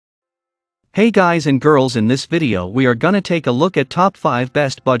Hey guys and girls, in this video we are gonna take a look at top 5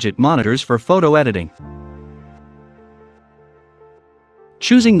 best budget monitors for photo editing.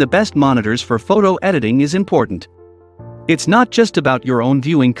 Choosing the best monitors for photo editing is important. It's not just about your own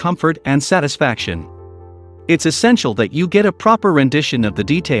viewing comfort and satisfaction. It's essential that you get a proper rendition of the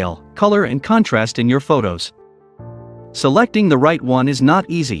detail, color and contrast in your photos. Selecting the right one is not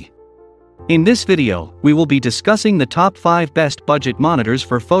easy. In this video, we will be discussing the top 5 best budget monitors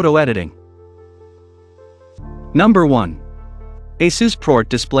for photo editing. Number 1. Asus ProRes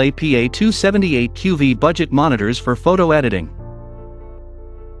Display PA278QV Budget Monitors for Photo Editing.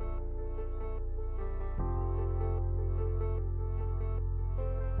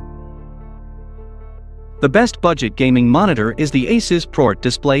 The best budget gaming monitor is the Asus ProRes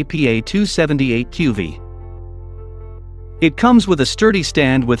Display PA278QV. It comes with a sturdy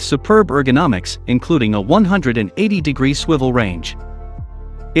stand with superb ergonomics, including a 180-degree swivel range.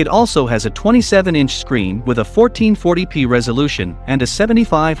 It also has a 27-inch screen with a 1440p resolution and a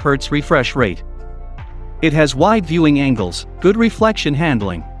 75 Hz refresh rate. It has wide viewing angles, good reflection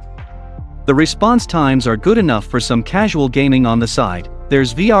handling. The response times are good enough for some casual gaming on the side.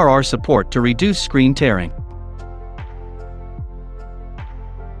 There's VRR support to reduce screen tearing.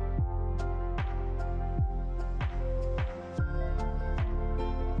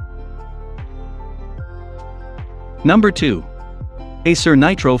 Number 2. Acer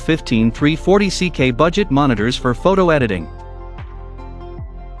Nitro 15340CK Budget Monitors for Photo Editing.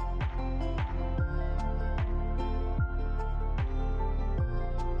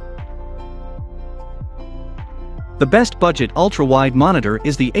 The best budget ultra-wide monitor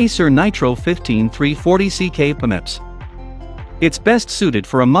is the Acer Nitro 15340CK PMIPS. It's best suited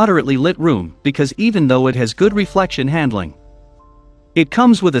for a moderately lit room because even though it has good reflection handling, it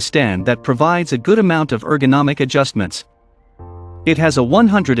comes with a stand that provides a good amount of ergonomic adjustments. It has a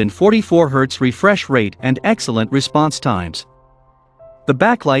 144 Hz refresh rate and excellent response times. The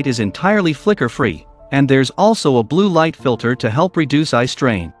backlight is entirely flicker-free, and there's also a blue light filter to help reduce eye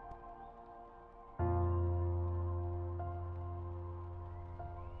strain.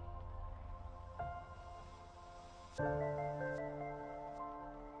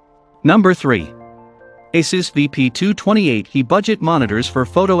 Number 3. Asus VP228HE Budget Monitors for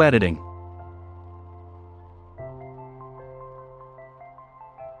Photo Editing.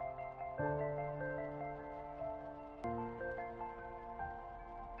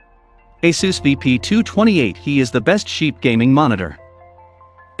 Asus VP228HE is the best cheap gaming monitor.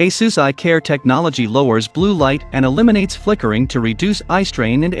 Asus Eye Care technology lowers blue light and eliminates flickering to reduce eye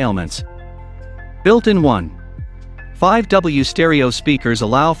strain and ailments. Built-in 1.5W stereo speakers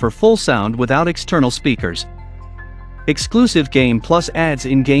allow for full sound without external speakers. Exclusive Game Plus adds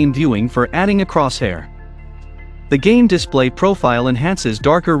in-game viewing for adding a crosshair. The game display profile enhances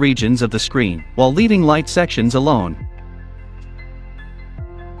darker regions of the screen while leaving light sections alone.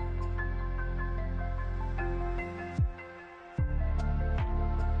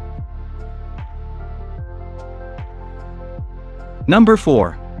 Number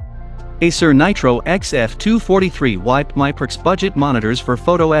 4. Acer Nitro XF243 WipeMyPerx Budget Monitors for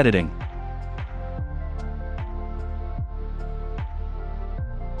Photo Editing.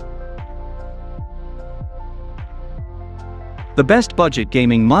 The best budget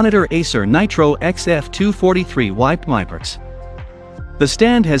gaming monitor Acer Nitro XF243 WipeMyPerx. The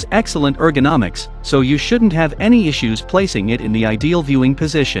stand has excellent ergonomics, so you shouldn't have any issues placing it in the ideal viewing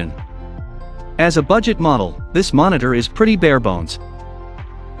position. As a budget model, this monitor is pretty bare bones.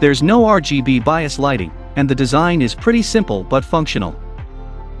 There's no RGB bias lighting, and the design is pretty simple but functional.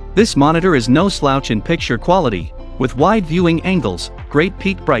 This monitor is no slouch in picture quality, with wide viewing angles, great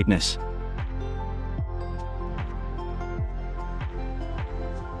peak brightness.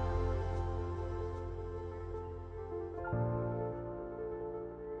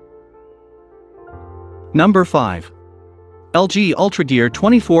 Number 5. LG UltraGear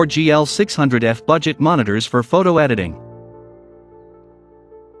 24GL600F Budget Monitors for Photo Editing.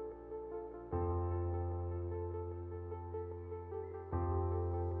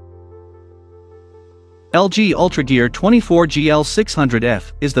 LG UltraGear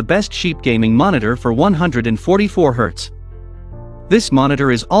 24GL600F is the best cheap gaming monitor for 144 Hz. This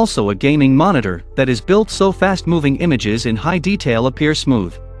monitor is also a gaming monitor that is built so fast-moving images in high detail appear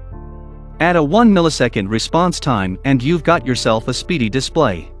smooth. Add a 1 millisecond response time and you've got yourself a speedy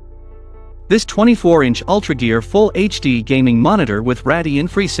display. This 24-inch UltraGear Full HD gaming monitor with Radeon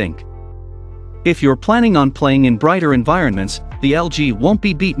FreeSync. If you're planning on playing in brighter environments, the LG won't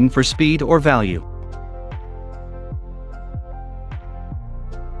be beaten for speed or value.